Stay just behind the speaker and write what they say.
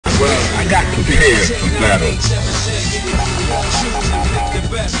got prepared for battle.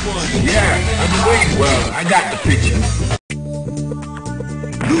 Yeah, I'm waiting. Well, I got the picture.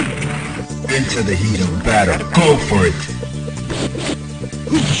 Into the heat of battle. Go for it.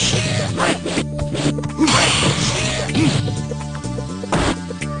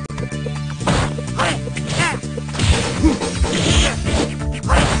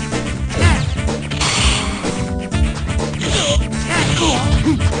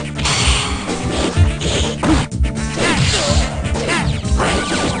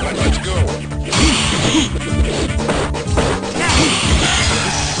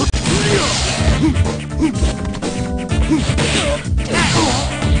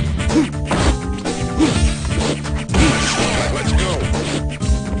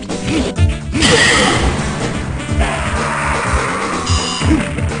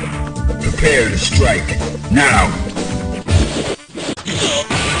 Prepare to strike. Now!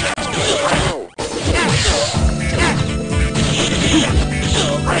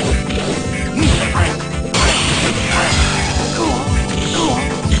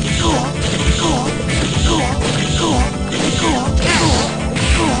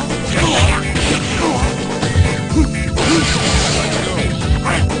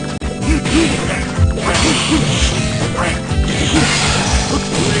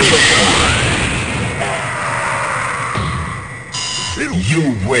 You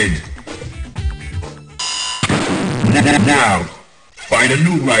win. Now, find a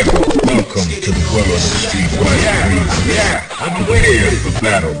new rival. Welcome to the world of Street Fighter III. Yeah, I'm prepared for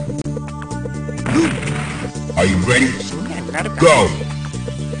battle. Are you ready? Go!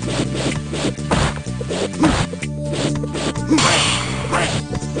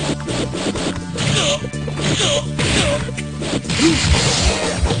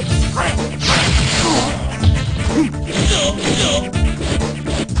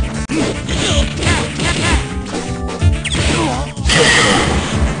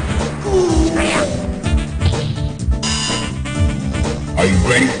 Are you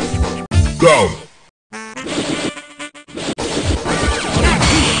ready? Go!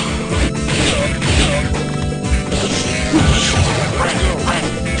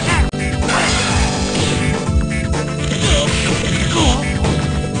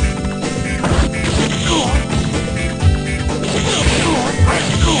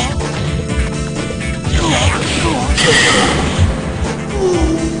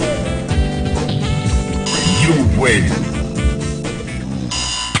 You win.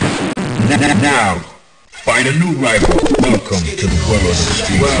 Now, find a new rival. Welcome to the world of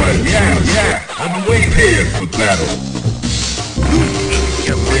Street Fighter. Yeah, I'm prepared for battle.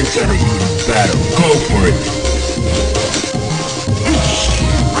 Into the heat of battle. Go for it.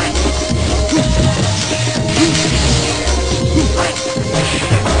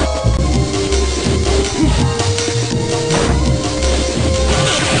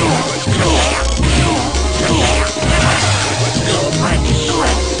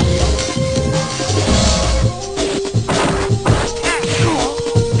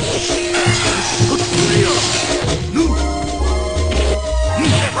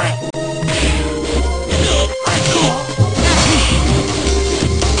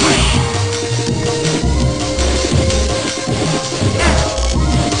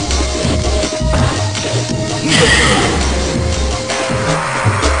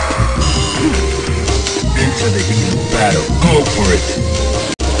 Into the heat of battle. Go for it.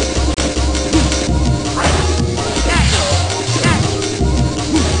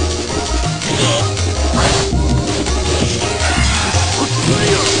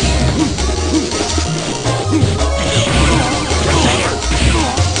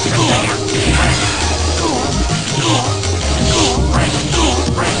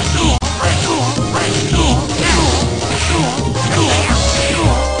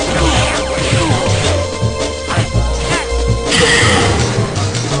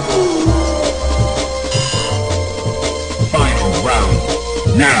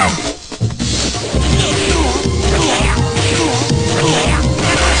 Now!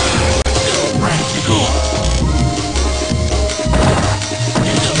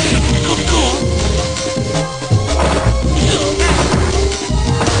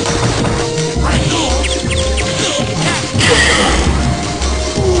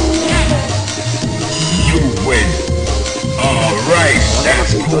 You win. Alright,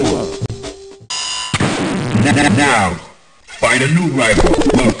 that's cool. Now! Find a new rival.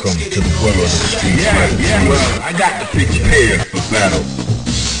 Welcome to the world of Street Fighter. Yeah, well, I got the picture. Prepare for battle.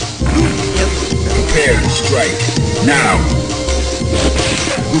 Prepare to strike. Now.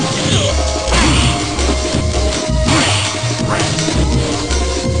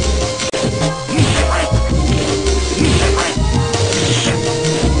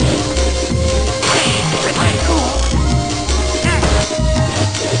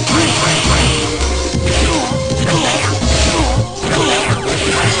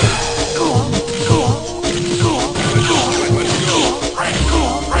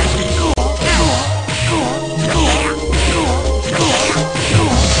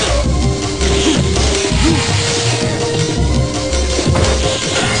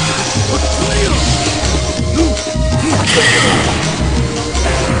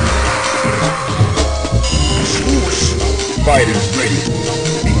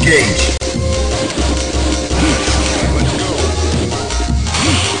 Engage.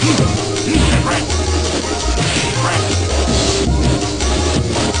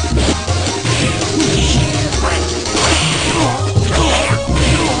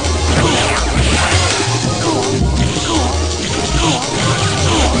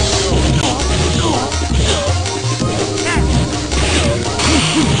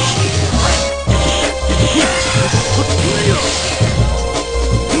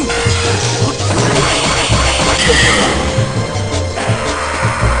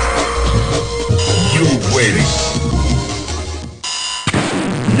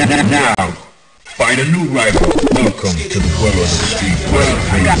 Now, find a new rival. Welcome to the world of Street Fighter.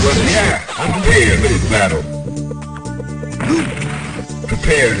 Prepare for battle.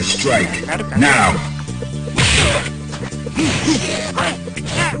 Prepare to strike. Now.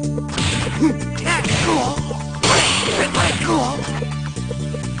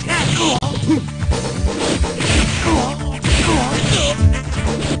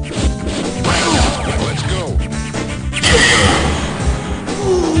 Let's go.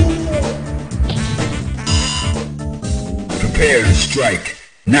 Prepare to strike.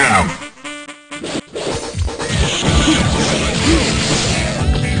 Now.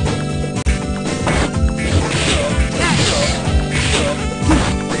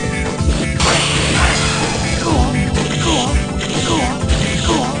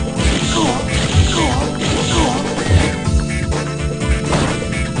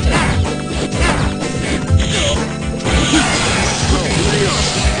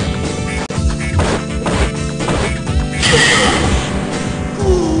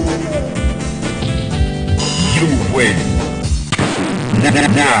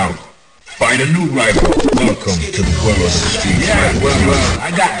 Now, find a new rival. Welcome to the world of Street Fighter. Well, I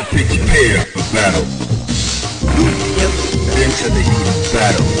got the picture. Prepare for battle. Into the heat of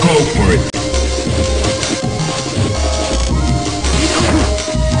battle. Go for it.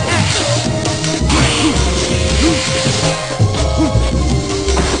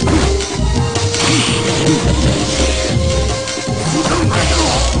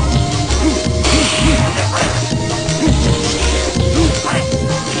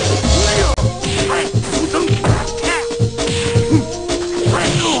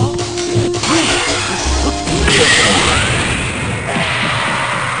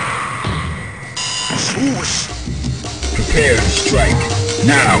 Prepare to strike.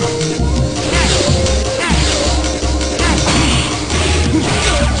 Now.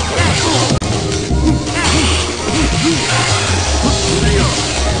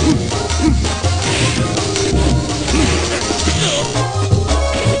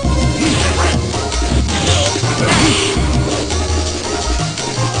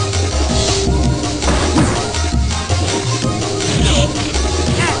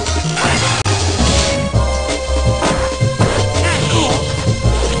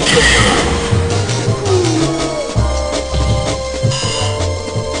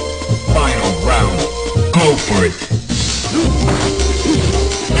 Go for it.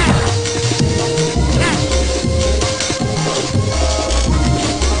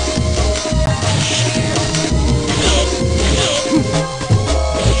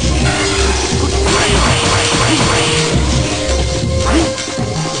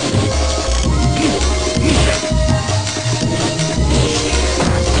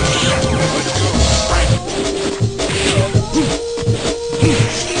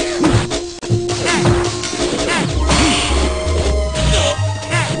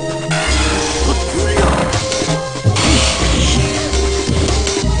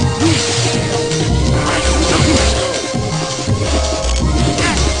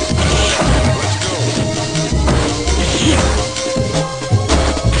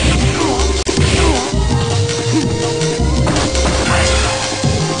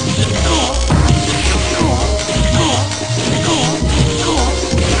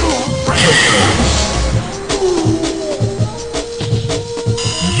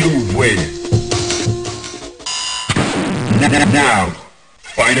 Now,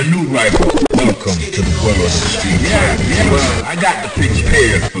 find a new rival. Welcome to the world of Street Fighter. Well, I got the picture.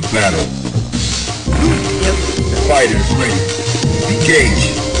 Prepare for battle. Fighters ready.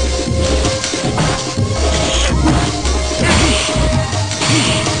 Engage.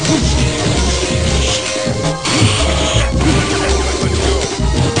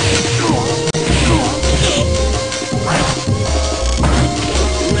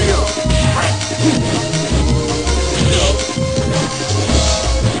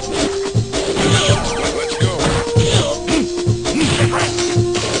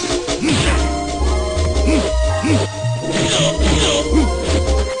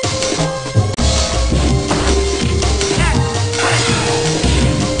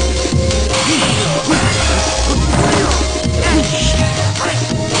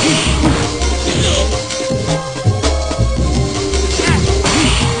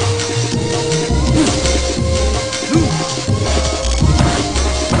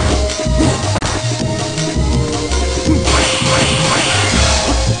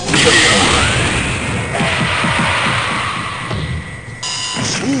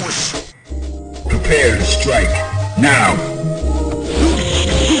 Strike. Now.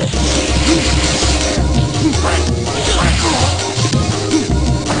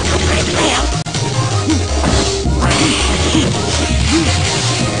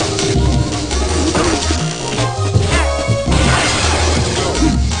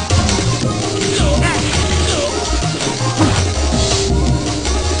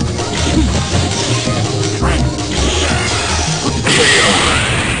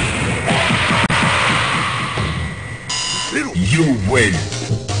 You win.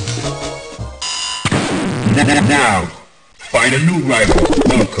 Now, find a new rival.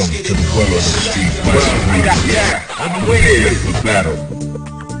 Welcome to the world of Street Fighter III. Yeah, I'm waiting for battle.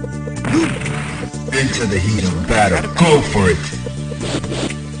 Into the heat of battle. Go for it.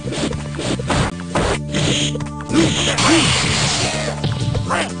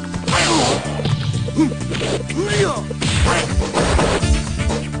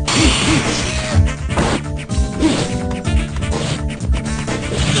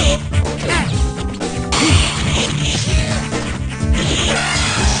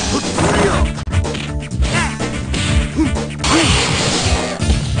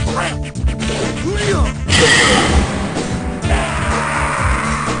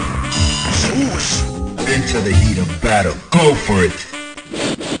 Into the heat of battle. Go for it.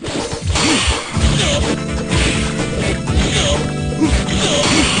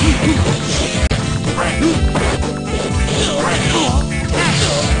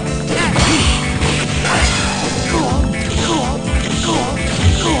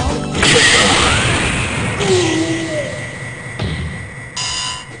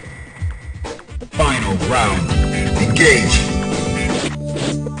 Final round. Engage.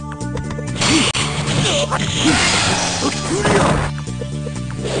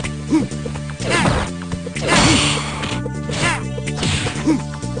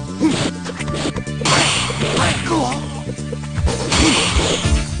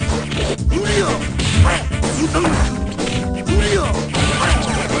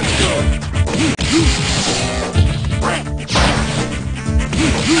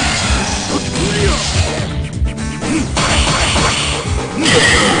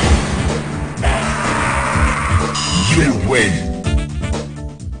 You win.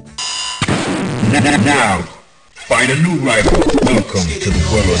 Now, find a new rival. Welcome to the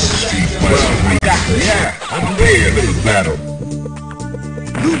world of Street Fighter III. Yeah, I'm ready for battle.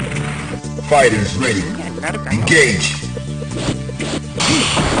 Fighters ready. Engage.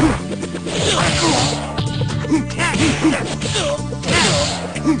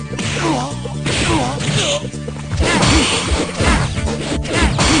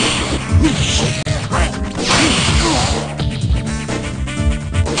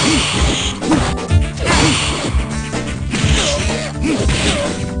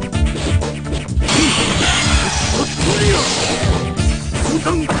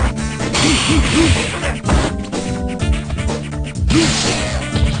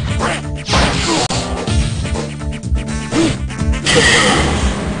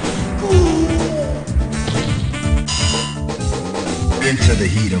 Into the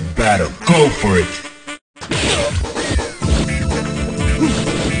heat of battle. Go for it.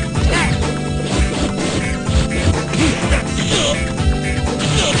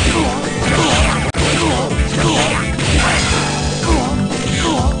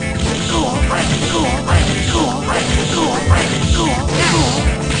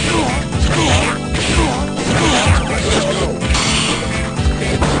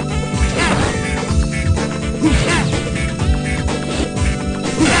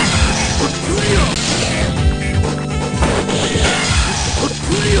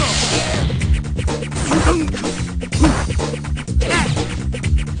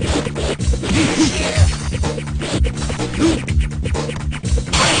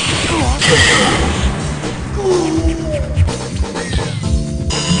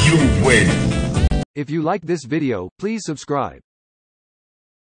 You win. If you like this video, please subscribe.